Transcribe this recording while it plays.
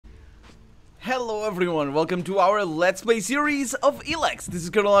Hello everyone, welcome to our Let's Play series of ELEX. This is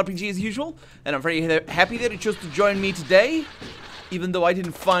Colonel RPG as usual, and I'm very happy that you chose to join me today, even though I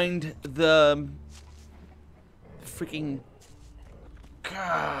didn't find the freaking...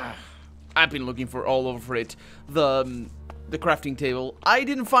 I've been looking for all over for it. The crafting table. I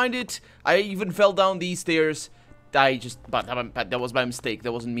didn't find it. I even fell down these stairs. But that was by mistake.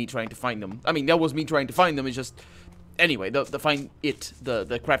 That wasn't me trying to find them. I mean, that was me trying to find them. It's just... Anyway, the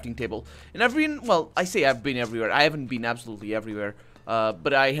crafting table. And I've been, well, I say I've been everywhere. I haven't been absolutely everywhere.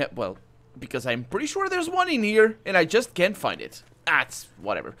 But I have, well, because I'm pretty sure there's one in here, and I just can't find it. That's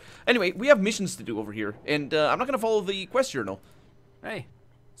whatever. Anyway, we have missions to do over here, and I'm not gonna follow the quest journal. Hey,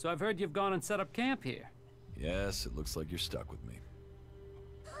 so I've heard you've gone and set up camp here. Yes, it looks like you're stuck with me.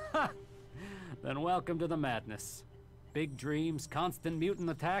 Ha! Then welcome to the madness. Big dreams, constant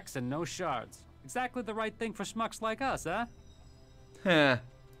mutant attacks, and no shards. Exactly the right thing for schmucks like us, huh? Huh.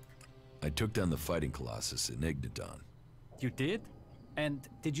 I took down the fighting colossus in Igniton. You did? And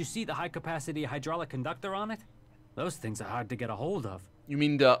did you see the high-capacity hydraulic conductor on it? Those things are hard to get a hold of. You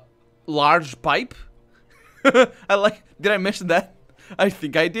mean the large pipe? Did I mention that? I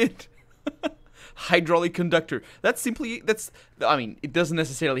think I did. Hydraulic conductor. I mean, it doesn't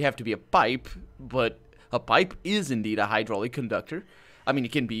necessarily have to be a pipe, but a pipe is indeed a hydraulic conductor. I mean,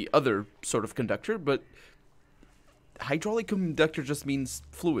 it can be other sort of conductor, but hydraulic conductor just means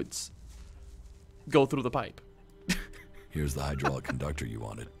fluids go through the pipe. Here's the hydraulic conductor you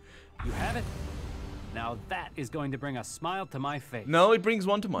wanted. You have it? Now that is going to bring a smile to my face. No, it brings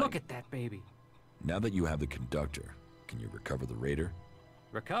one to mine. Look at that baby. Now that you have the conductor, can you recover the raider?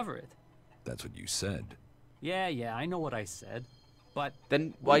 Recover it? That's what you said. Yeah, I know what I said. But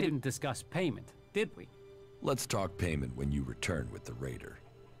then why we didn't discuss payment, did we? Let's talk payment when you return with the raider.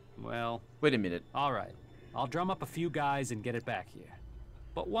 Well... Wait a minute. Alright. I'll drum up a few guys and get it back here.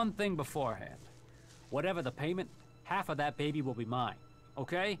 But one thing beforehand. Whatever the payment, half of that baby will be mine.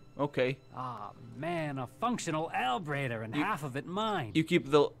 Okay? Okay. Ah, man, a functional albrader and half of it mine. You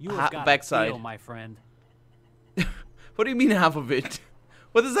keep the backside. Deal, my friend. What do you mean half of it?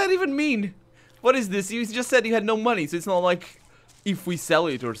 What does that even mean? What is this? You just said you had no money, so it's not like... If we sell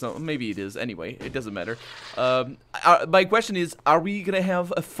it or something, maybe it is. Anyway, it doesn't matter. My question is, are we gonna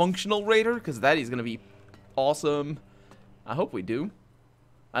have a functional raider? Because that is gonna be awesome. I hope we do.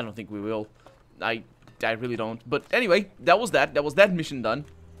 I don't think we will. I really don't. But anyway, that was that mission done.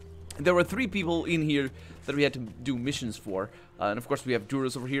 There were 3 people in here that we had to do missions for, and of course we have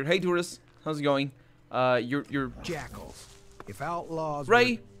Duras over here. Hey, Duras, how's it going? You're jackals. If outlaws.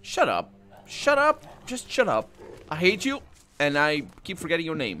 Ray, shut up. Shut up. Just shut up. I hate you. And I keep forgetting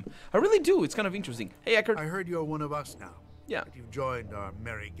your name. I really do. It's kind of interesting. Hey, Eckert. I heard you're one of us now. Yeah. That you've joined our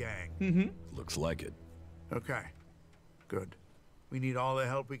merry gang. Mm-hmm. Looks like it. Okay. Good. We need all the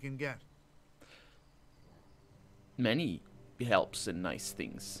help we can get. Many helps and nice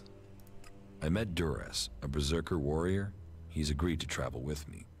things. I met Duras, a berserker warrior. He's agreed to travel with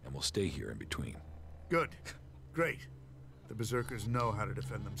me, and will stay here in between. Good. Great. The berserkers know how to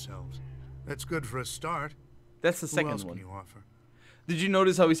defend themselves. That's good for a start. That's the second Who else one. Can you offer? Did you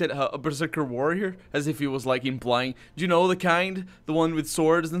notice how he said a berserker warrior? As if he was like implying, do you know the kind? The one with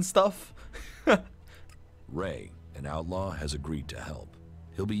swords and stuff? Ray, an outlaw, has agreed to help.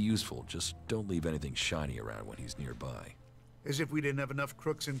 He'll be useful, just don't leave anything shiny around when he's nearby. As if we didn't have enough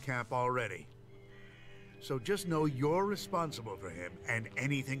crooks in camp already. So just know you're responsible for him and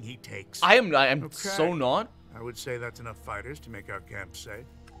anything he takes. I am okay. so not. I would say that's enough fighters to make our camp safe.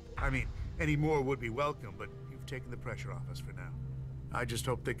 I mean, any more would be welcome, but you've taken the pressure off us for now. I just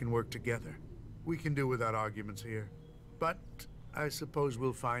hope they can work together. We can do without arguments here. But I suppose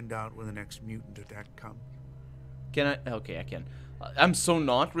we'll find out when the next mutant attack comes. Can I? Okay, I can. I'm so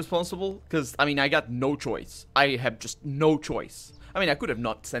not responsible, because, I mean, I got no choice. I have just no choice. I mean, I could have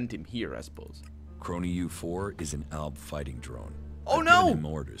not sent him here, I suppose. Crony U4 is an ALB fighting drone. Oh, I've no! given him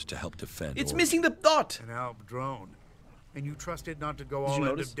orders to help defend. It's missing the dot! An ALB drone. And you trust it not to go all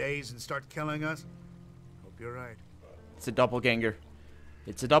end of days and start killing us? Hope you're right. It's a doppelganger.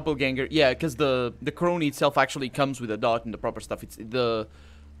 It's a doppelganger. Yeah, because the crony itself actually comes with a dot and the proper stuff. It's the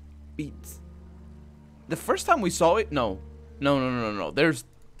first time we saw it. No. There's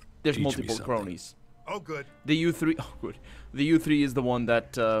multiple cronies. Oh, good. The U3. Oh, good. The U3 is the one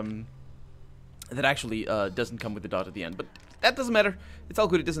that that actually doesn't come with the dot at the end. But that doesn't matter. It's all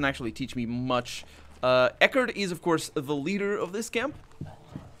good. It doesn't actually teach me much. Eckert is, of course, the leader of this camp.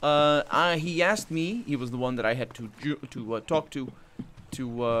 He asked me. He was the one that I had to talk to.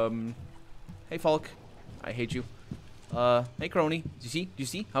 Hey, Falk. I hate you. Hey, Crony. Do you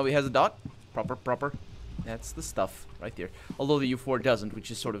see how he has a dot? Proper. That's the stuff right there. Although the U4 doesn't, which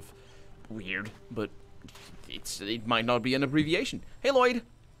is sort of weird, but it might not be an abbreviation. Hey, Lloyd.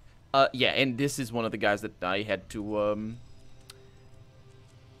 Yeah, and this is one of the guys that I had to,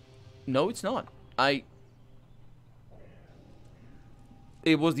 No, it's not.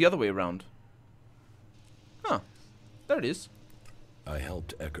 It was the other way around. Huh. There it is. I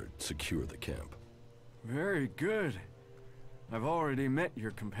helped Eckert secure the camp. Very good. I've already met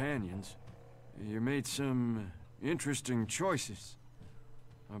your companions. You made some interesting choices.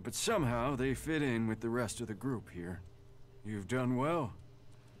 But somehow they fit in with the rest of the group here. You've done well.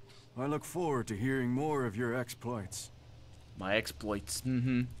 I look forward to hearing more of your exploits. My exploits.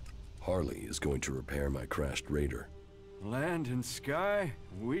 Harley is going to repair my crashed raider. Land and sky,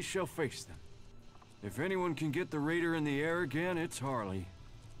 we shall face them. If anyone can get the raider in the air again, it's Harley.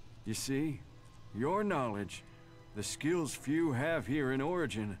 You see, your knowledge, the skills few have here in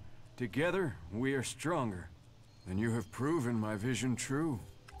Origin, together we are stronger. And you have proven my vision true.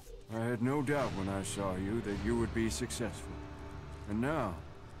 I had no doubt when I saw you that you would be successful. And now,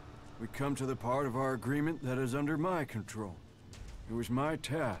 we come to the part of our agreement that is under my control. It was my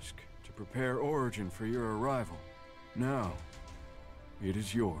task to prepare Origin for your arrival. Now, it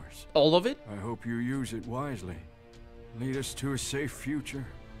is yours. All of it? I hope you use it wisely. Lead us to a safe future,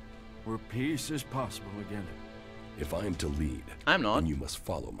 where peace is possible again. If I am to lead, I'm not. then you must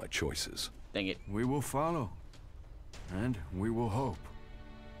follow my choices. Dang it. We will follow. And we will hope.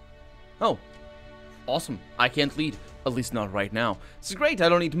 Oh. Awesome. I can't lead. At least not right now. This is great. I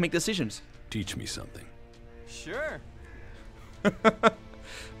don't need to make decisions. Teach me something. Sure.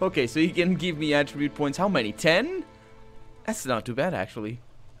 Okay, so you can give me attribute points. How many? 10? That's not too bad, actually.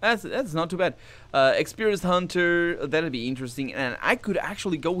 That's not too bad. Experienced hunter, that'd be interesting. And I could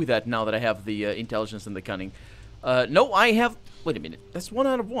actually go with that now that I have the intelligence and the cunning. No, I have... Wait a minute. That's 1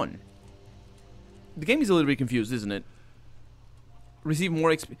 out of 1. The game is a little bit confused, isn't it? Receive more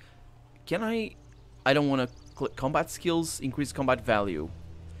XP. Can I... I don't want to click combat skills, increase combat value.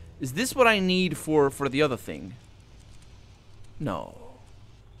 Is this what I need for the other thing? No.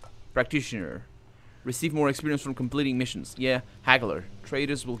 Practitioner. Receive more experience from completing missions. Yeah, haggler.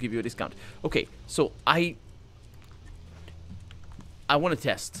 Traders will give you a discount. Okay, so I want to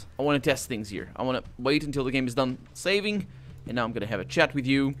test. I want to test things here. I want to wait until the game is done saving. And now I'm going to have a chat with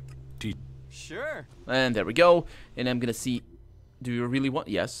you. Sure. And there we go. And I'm going to see... Do you really want...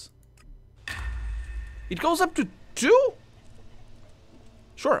 Yes. It goes up to 2?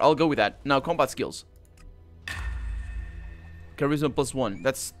 Sure, I'll go with that. Now, combat skills. Charisma +1.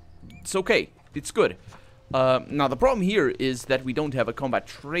 It's okay. It's good. Now, the problem here is that we don't have a combat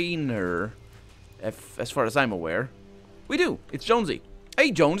trainer, as far as I'm aware. We do. It's Jonesy.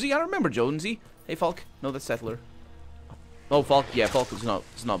 Hey, Jonesy. I remember Jonesy. Hey, Falk. No, that's Settler. Oh, Falk. Yeah, Falk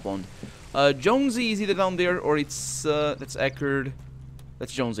is not blonde. Jonesy is either down there or it's that's Eckerd.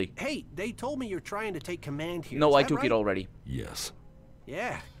 That's Jonesy. Hey, they told me you're trying to take command here. No, Is I that took right? it already. Yes.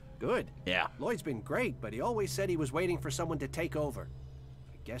 Yeah, good. Yeah. Lloyd's been great, but he always said he was waiting for someone to take over.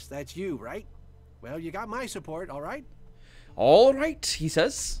 I guess that's you, right? Well, you got my support, all right? All right, he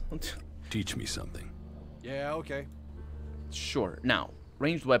says. Teach me something. Yeah, okay. Sure. Now,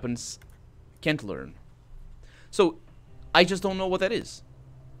 ranged weapons, can't learn. So, I just don't know what that is.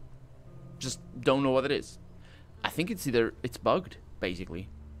 Just don't know what it is. I think it's bugged, basically.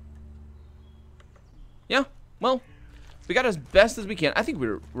 Yeah, well, we got as best as we can. I think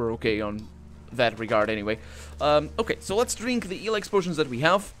we're okay on that regard anyway. Okay, so let's drink the ELEX potions that we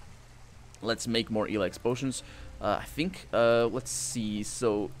have. Let's make more ELEX potions. I think, let's see,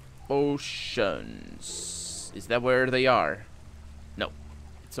 so, potions. Is that where they are? No,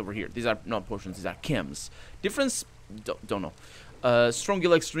 it's over here. These are not potions, these are chems. Difference? Don't know. Strong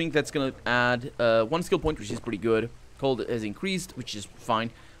ELEX drink, that's gonna add 1 skill point, which is pretty good. Cold has increased, which is fine.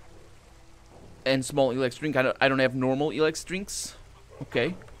 And small ELEX drink, I don't have normal ELEX drinks.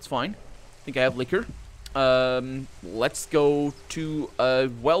 Okay, it's fine. I think I have liquor. Let's go to a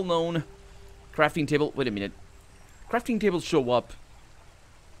well-known crafting table. Wait a minute. Crafting tables show up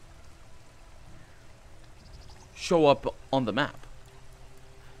on the map.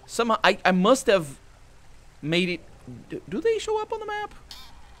 Somehow, I must have made it... Do they show up on the map?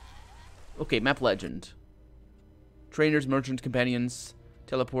 Okay, map legend. Trainers, merchants, companions,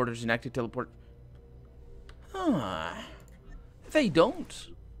 teleporters, inactive teleport. Huh. They don't.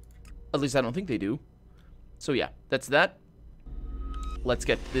 At least I don't think they do. So yeah, that's that. Let's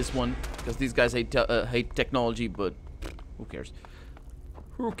get this one, because these guys hate technology, but who cares?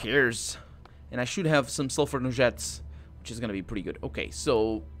 Who cares? And I should have some sulfur noisettes, which is going to be pretty good. Okay,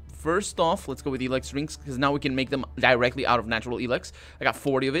 so first off, let's go with ELEX drinks, because now we can make them directly out of natural ELEX. I got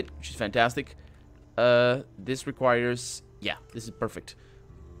 40 of it, which is fantastic. This requires... Yeah, this is perfect.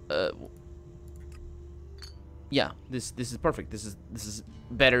 Yeah, this is perfect. This is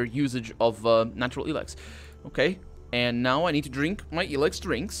better usage of natural ELEX. Okay, and now I need to drink my ELEX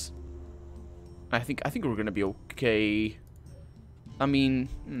drinks. I think we're gonna be okay. I mean,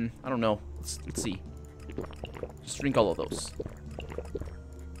 I don't know. Let's see. Just drink all of those.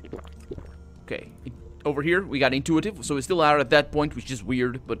 Okay, over here we got intuitive, so we still are at that point, which is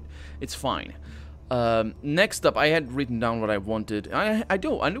weird, but it's fine. Next up, I had written down what I wanted. I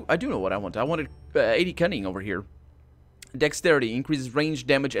do know what I wanted. I wanted 80 cunning over here. Dexterity increases range,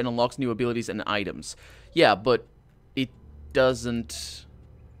 damage, and unlocks new abilities and items. Yeah, but it doesn't.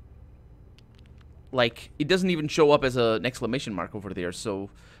 Like, it doesn't even show up as an exclamation mark over there. So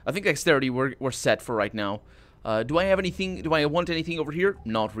I think dexterity we're set for right now. Do I have anything? Do I want anything over here?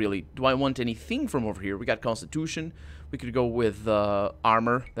 Not really. Do I want anything from over here? We got Constitution. We could go with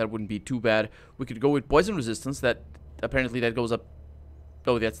armor. That wouldn't be too bad. We could go with poison resistance. That apparently that goes up.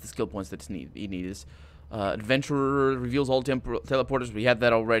 Oh, that's the skill points that he needs. Adventurer reveals all teleporters. We had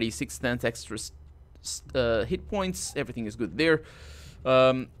that already. 6 stance extra hit points. Everything is good there.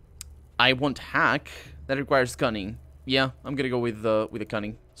 I want hack. That requires cunning. Yeah, I'm gonna go with the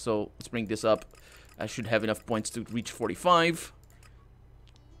cunning. So let's bring this up. I should have enough points to reach 45.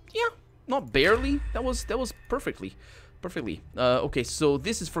 Yeah, not barely. That was perfectly. Okay, so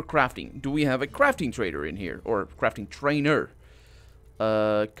this is for crafting. Do we have a crafting trader in here? Or crafting trainer?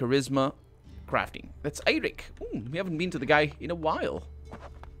 Charisma, crafting. That's Eirik. Ooh, we haven't been to the guy in a while.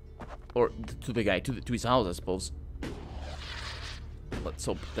 Or to the guy, to his house, I suppose. Let's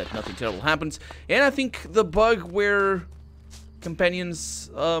hope that nothing terrible happens. And I think the bug where companions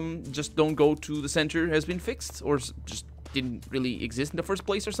just don't go to the center has been fixed, or just didn't really exist in the first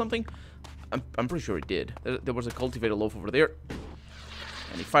place or something. I'm pretty sure it did. There was a cultivator loaf over there.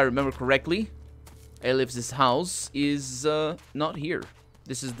 And if I remember correctly, Elif's house is not here.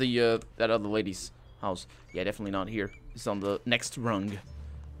 This is the that other lady's house. Yeah, definitely not here. It's on the next rung.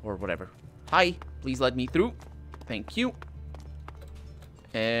 Or whatever. Hi, please let me through. Thank you.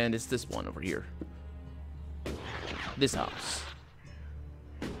 And it's this one over here. This house.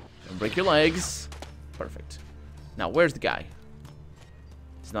 Don't break your legs. Perfect. Now, where's the guy?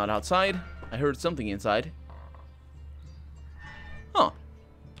 He's not outside. I heard something inside. Huh.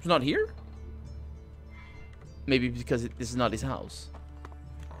 He's not here? Maybe because this is not his house.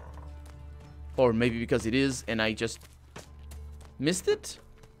 Or maybe because it is and I just missed it?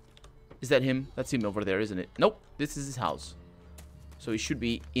 Is that him? That's him over there, isn't it? Nope. This is his house. So he should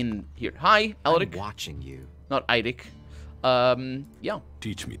be in here. Hi, Elric. I'm watching you. Not Eirik. Yeah.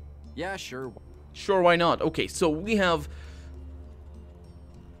 Teach me. Yeah, sure. Sure, why not? Okay, so we have...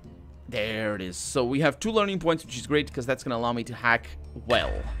 There it is. So we have 2 learning points, which is great because that's going to allow me to hack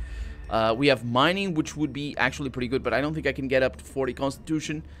well. We have mining, which would be actually pretty good, but I don't think I can get up to 40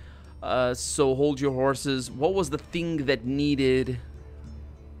 constitution. So hold your horses. What was the thing that needed...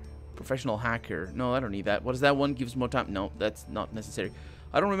 Professional hacker. No, I don't need that. What is that one? Gives more time. No, that's not necessary.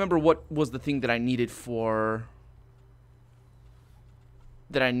 I don't remember what was the thing that I needed for...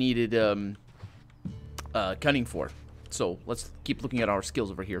 That I needed cunning for. So let's keep looking at our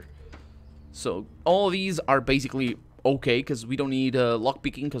skills over here. So all of these are basically okay because we don't need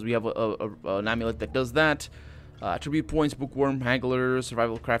lockpicking because we have an amulet that does that. Attribute points, bookworm, haggler,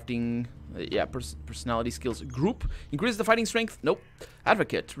 survival crafting, yeah, personality skills. Group increases the fighting strength. Nope.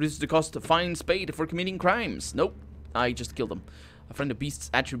 Advocate reduces the cost of fine spade for committing crimes. Nope. I just killed him. A friend of beasts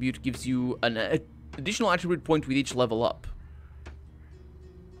attribute gives you an additional attribute point with each level up.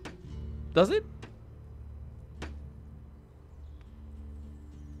 Does it?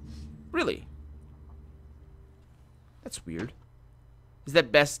 Really? That's weird. Is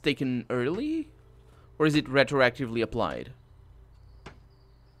that best taken early? Or is it retroactively applied?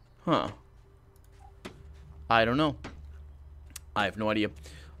 Huh. I don't know. I have no idea.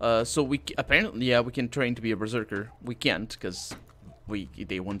 So we apparently, yeah, we can train to be a berserker. We can't because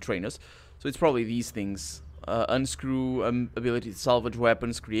they won't train us. So it's probably these things. Unscrew, ability to salvage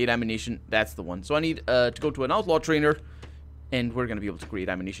weapons, create ammunition. That's the one. So I need to go to an outlaw trainer, and we're gonna be able to create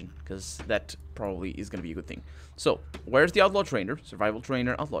ammunition because that probably is gonna be a good thing. So where's the outlaw trainer? Survival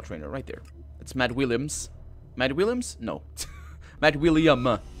trainer, outlaw trainer, right there. It's Matt Williams. Matt Williams? No. Matt William.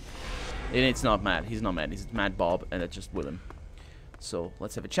 And it's not Matt. He's not Matt. He's Matt Bob, and that's just Willem. So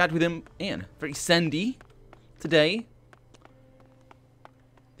let's have a chat with him. And very sandy today.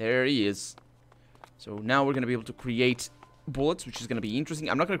 There he is. So now we're going to be able to create bullets, which is going to be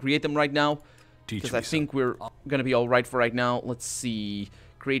interesting. I'm not going to create them right now because I think we're going to be all right for right now. Let's see.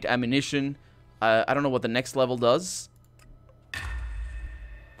 Create ammunition. I don't know what the next level does.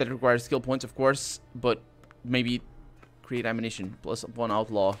 That requires skill points, of course, but maybe create ammunition plus 1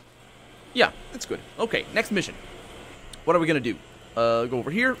 outlaw. Yeah, that's good. Okay, next mission. What are we gonna do? Go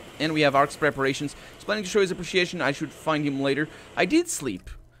over here, and we have Ark's preparations. He's planning to show his appreciation. I should find him later. I did sleep.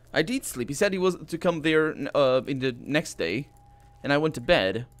 He said he was to come there in the next day, and I went to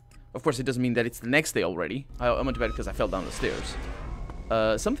bed. Of course, it doesn't mean that it's the next day already. I went to bed because I fell down the stairs.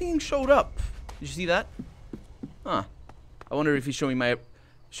 Something showed up. Did you see that? Huh. I wonder if he's showing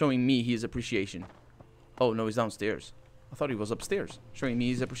me his appreciation. Oh, no, he's downstairs. I thought he was upstairs, showing me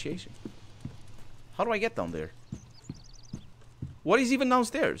his appreciation. How do I get down there? What is even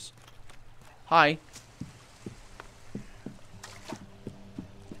downstairs? Hi.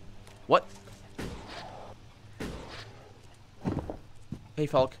 What? Hey,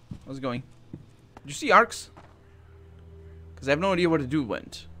 Falk. How's it going? Did you see Arcs? Because I have no idea where the dude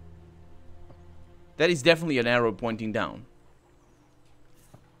went. That is definitely an arrow pointing down.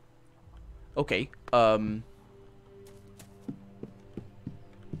 Okay. I'm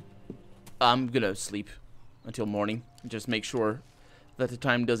gonna sleep until morning. Just make sure that the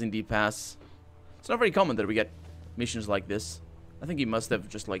time does indeed pass. It's not very common that we get missions like this. I think he must have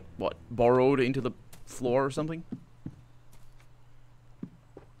just, like, what, borrowed into the floor or something?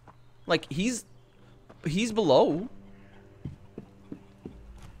 Like, he's below.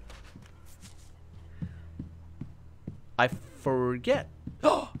 I forget.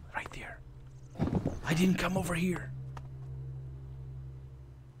 Oh, right there. I didn't come over here.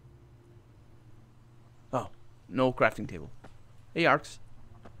 Oh, no crafting table. Hey, Arcs.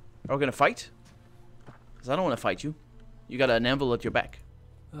 Are we gonna fight? Because I don't want to fight you. You got an anvil at your back.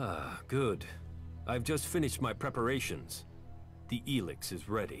 Ah, good. I've just finished my preparations. The ELEX is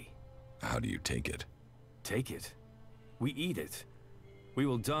ready. How do you take it? Take it. We eat it. We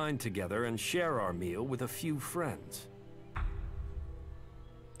will dine together and share our meal with a few friends.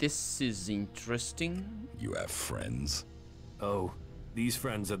 This is interesting. You have friends? Oh, these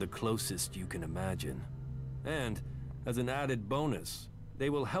friends are the closest you can imagine. And, as an added bonus, they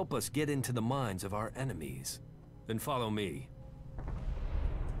will help us get into the minds of our enemies. Then follow me.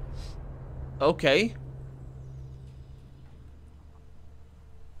 Okay.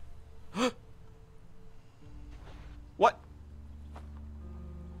 What?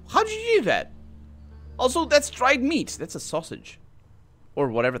 How did you do that? Also, that's dried meat. That's a sausage. Or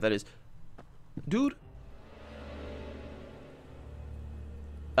whatever that is. Dude.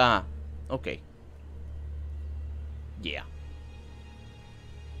 Ah, okay. Yeah.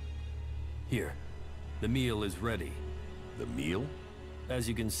 Here, the meal is ready. The meal? As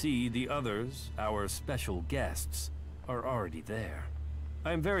you can see, the others, our special guests, are already there.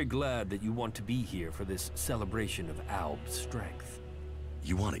 I am very glad that you want to be here for this celebration of Alb's strength.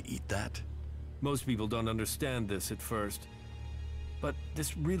 You want to eat that? Most people don't understand this at first, but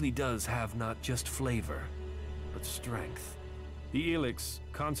this really does have not just flavor, but strength. The ELEX,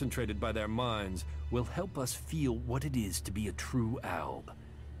 concentrated by their minds, will help us feel what it is to be a true Alb.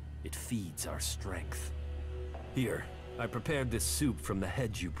 It feeds our strength. Here, I prepared this soup from the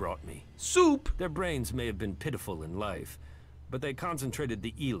heads you brought me. Soup? Their brains may have been pitiful in life, but they concentrated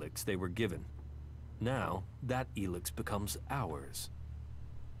the ELEX they were given. Now, that ELEX becomes ours.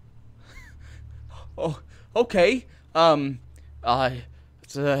 Oh, okay. I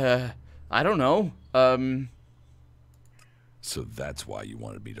don't know. So that's why you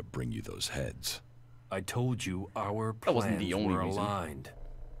wanted me to bring you those heads. I told you our That wasn't plans the only were reason. aligned.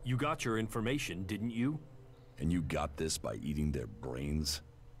 You got your information, didn't you? And you got this by eating their brains?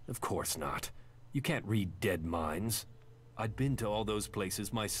 Of course not. You can't read dead minds. I'd been to all those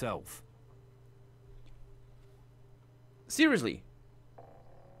places myself. Seriously.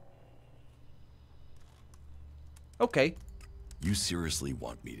 Okay. You seriously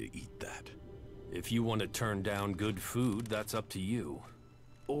want me to eat that? If you want to turn down good food, that's up to you.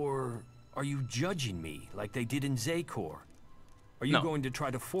 Or are you judging me like they did in Zakor? Are you No. going to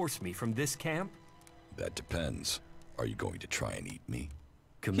try to force me from this camp? That depends. Are you going to try and eat me?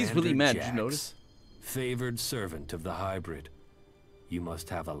 He's really mad, did you Jax, notice? Favored servant of the hybrid. You must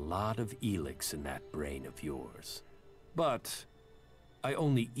have a lot of ELEX in that brain of yours. But I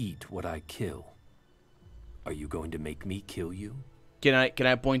only eat what I kill. Are you going to make me kill you? Can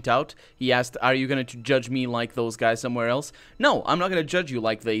I point out? He asked, "Are you going to judge me like those guys somewhere else?" No, I'm not going to judge you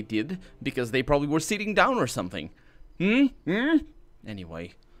like they did because they probably were sitting down or something.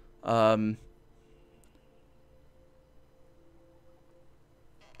 Anyway, I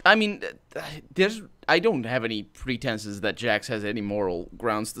mean, I don't have any pretenses that Jax has any moral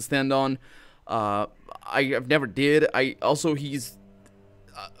grounds to stand on. I've never did. I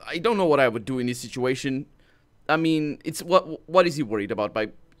don't know what I would do in this situation. I mean, it's what is he worried about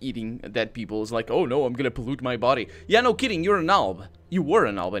by eating dead people is like, oh no, I'm gonna pollute my body. Yeah, no kidding, you're an alb. You were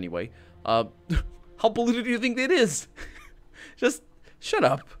an alb anyway. How polluted do you think it is? Just shut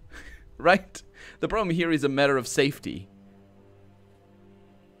up, right? The problem here is a matter of safety.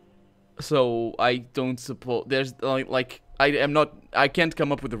 So I don't suppose there's like I can't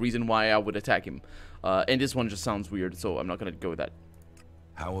come up with a reason why I would attack him. And this one just sounds weird, so I'm not gonna go with that.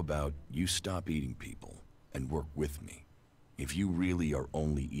 How about you stop eating people and work with me? If you really are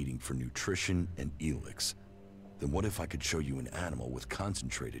only eating for nutrition and ELEX, then what if I could show you an animal with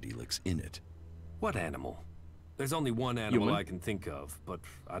concentrated ELEX in it? What animal? There's only one animal Human? I can think of, but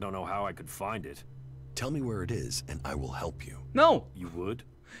I don't know how I could find it. Tell me where it is, and I will help you. No, You would?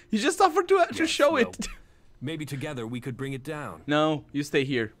 you just offered to Yes, show no. it. Maybe together we could bring it down. No, you stay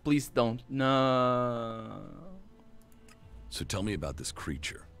here. Please don't. No. So tell me about this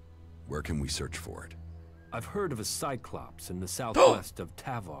creature. Where can we search for it? I've heard of a cyclops in the southwest of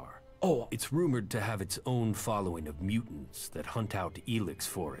Tavar. Oh, It's rumored to have its own following of mutants that hunt out ELEX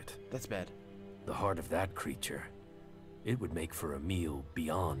for it. that's bad. The heart of that creature, it would make for a meal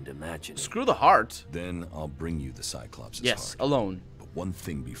beyond imagining. Screw the heart. Then I'll bring you the Cyclops' Yes, heart. alone. But one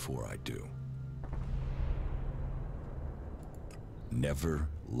thing before I do. Never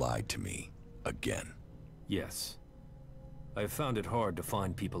lie to me again. Yes. I have found it hard to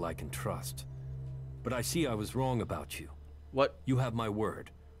find people I can trust. But I see I was wrong about you. What? You have my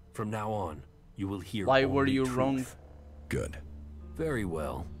word. From now on, you will hear Why were only you truth. wrong? Good. Very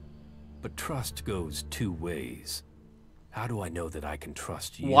well. But trust goes two ways. How do I know that I can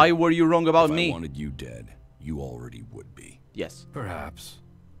trust you? Why were you wrong about If me? I wanted you dead, you already would be. Yes. Perhaps.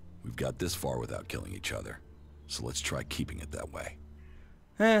 We've got this far without killing each other. So let's try keeping it that way.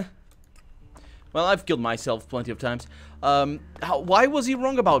 Well, I've killed myself plenty of times. Why was he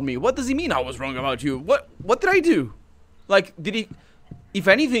wrong about me? What does he mean I was wrong about you? What did I do? Like, did he... If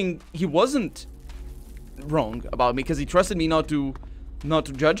anything, he wasn't wrong about me because he trusted me not to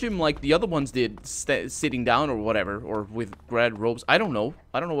judge him like the other ones did, sitting down or whatever, or with red robes. I don't know.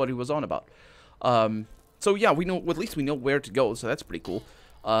 I don't know what he was on about. So yeah, we know, at least we know where to go, so that's pretty cool.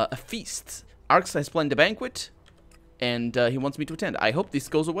 A feast. Arx has planned a banquet, and he wants me to attend. I hope this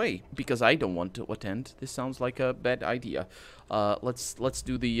goes away, because I don't want to attend. This sounds like a bad idea. Let's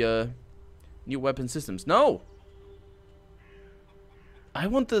do the new weapon systems. No! I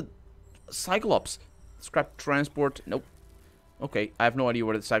want the Cyclops. Scrap transport. Nope. Okay, I have no idea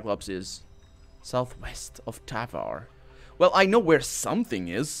where the Cyclops is. Southwest of Tavar. Well, I know where something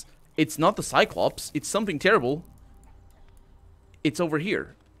is. It's not the Cyclops. It's something terrible. It's over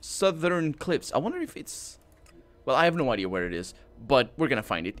here. Southern Cliffs. I wonder if it's... Well, I have no idea where it is, but we're gonna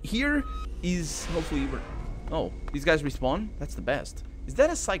find it. Here is... Hopefully we're... Oh, these guys respawn? That's the best. Is that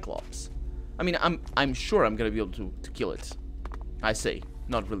a Cyclops? I mean, I'm sure I'm gonna be able to kill it. I say,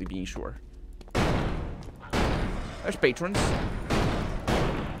 not really being sure. There's patrons.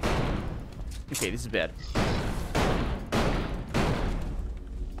 Okay, this is bad.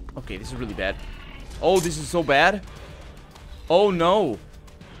 Okay, this is really bad. Oh, this is so bad. Oh, no.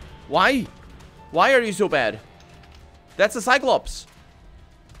 Why? Why are you so bad? That's a Cyclops.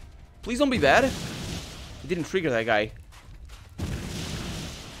 Please don't be bad. It didn't trigger that guy.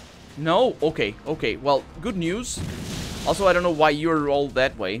 No? Okay, okay. Well, good news. Also, I don't know why you're all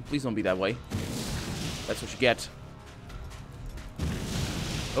that way. Please don't be that way. That's what you get.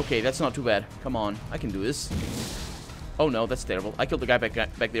 Okay, that's not too bad. Come on, I can do this. Oh no, that's terrible. I killed the guy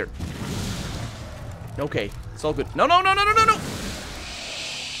back there. Okay, it's all good. No, no, no, no, no, no, no!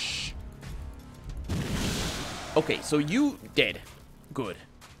 Okay, so you dead. Good.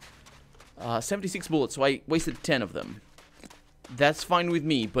 76 bullets, so I wasted 10 of them. That's fine with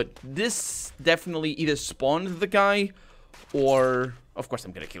me, but this definitely either spawned the guy or... Of course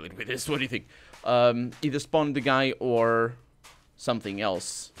I'm gonna kill it with this, what do you think? Either spawned the guy or something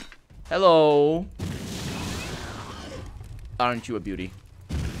else. Hello? Aren't you a beauty?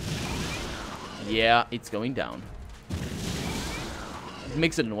 Yeah, it's going down. It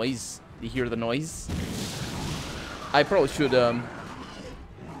makes a noise. You hear the noise? I probably should, I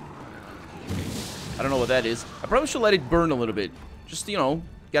don't know what that is. I probably should let it burn a little bit. Just, you know,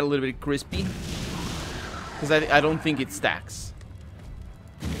 get a little bit crispy. Because I don't think it stacks.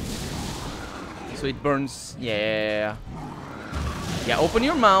 So it burns. Yeah. Yeah, open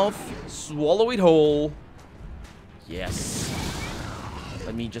your mouth. Swallow it whole. Yes.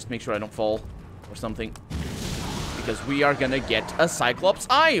 Let me just make sure I don't fall or something. Because we are gonna get a Cyclops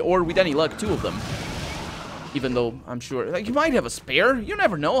eye. Or with any luck, 2 of them. Even though I'm sure, like, you might have a spare. You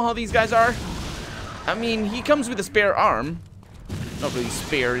never know how these guys are. I mean, he comes with a spare arm. Not really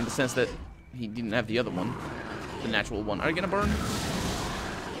spare in the sense that he didn't have the other one. The natural one. Are you gonna burn?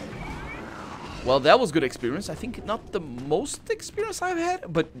 Well, that was good experience. I think not the most experience I've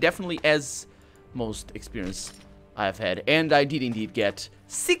had, but definitely as most experience I've had. And I did indeed get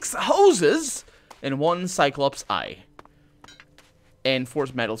 6 hoses and 1 Cyclops eye. And 4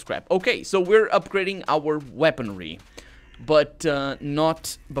 metal scrap. Okay, so we're upgrading our weaponry. But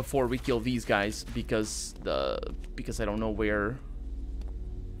not before we kill these guys, because I don't know where.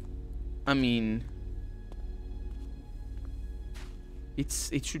 I mean,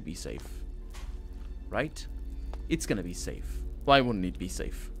 it should be safe, right? It's gonna be safe. Why wouldn't it be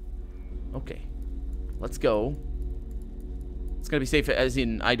safe? Okay, let's go. It's gonna be safe, as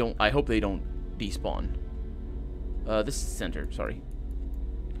in I hope they don't despawn. This is center, sorry.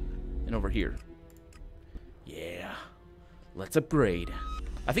 And over here. Yeah. Let's upgrade.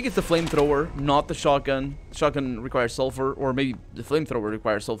 I think it's the flamethrower, not the shotgun. The shotgun requires sulfur, or maybe the flamethrower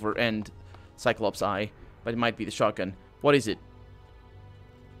requires sulfur and Cyclops eye, but it might be the shotgun. What is it?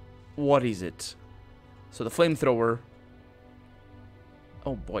 What is it? So the flamethrower.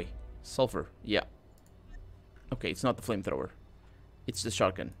 Oh boy, sulfur. Yeah. Okay, it's not the flamethrower. It's the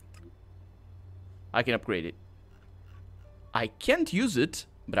shotgun. I can upgrade it. I can't use it,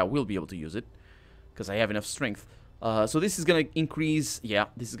 but I will be able to use it because I have enough strength. So this is gonna increase. Yeah,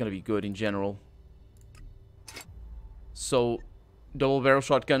 this is gonna be good in general. So double barrel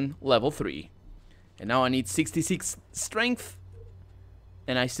shotgun level 3, and now I need 66 strength,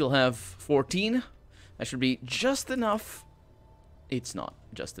 and I still have 14. That should be just enough. It's not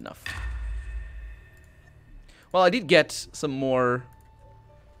just enough. Well, I did get some more.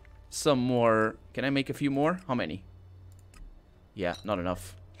 Can I make a few more? How many? Yeah, not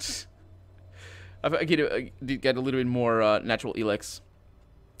enough. I did get a little bit more natural ELEX,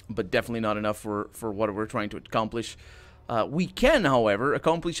 but definitely not enough for what we're trying to accomplish. We can, however,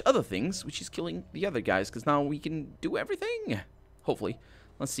 accomplish other things, which is killing the other guys, because now we can do everything. Hopefully.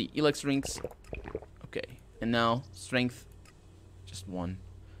 Let's see. ELEX drinks. Okay. And now, strength. Just 1.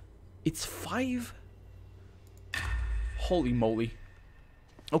 It's 5? Holy moly.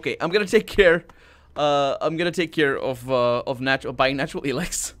 Okay, I'm gonna take care. I'm gonna take care of buying natural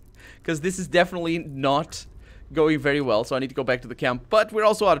ELEX. Because this is definitely not going very well, so I need to go back to the camp. But we're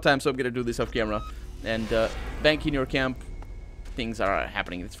also out of time, so I'm going to do this off camera. And back in your camp, things are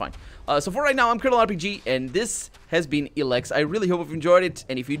happening. It's fine. So for right now, I'm Colonel RPG, and this has been ELEX. I really hope you've enjoyed it.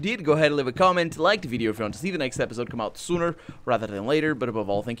 And if you did, go ahead and leave a comment, like the video if you want to see the next episode come out sooner rather than later. But above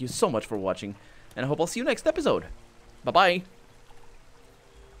all, thank you so much for watching, and I hope I'll see you next episode. Bye-bye.